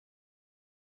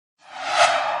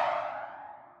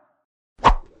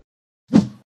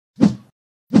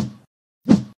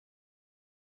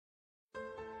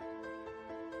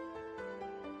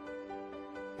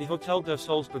The Hotel-The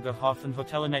Salzburger Hof and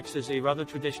Hotel-Annex is a rather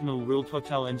traditional ruled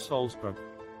hotel in Salzburg.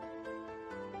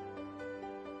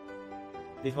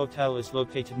 The hotel is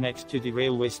located next to the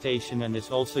railway station and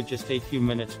is also just a few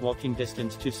minutes walking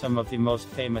distance to some of the most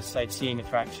famous sightseeing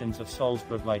attractions of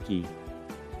Salzburg like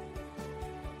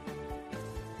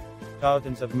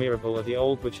Gardens of Mirabell, the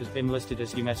old which has been listed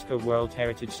as UNESCO World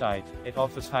Heritage Site. It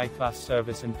offers high-class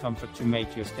service and comfort to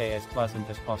make your stay as pleasant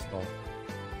as possible.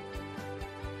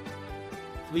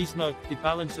 Please note, the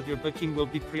balance of your booking will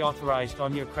be pre-authorized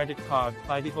on your credit card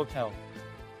by the hotel.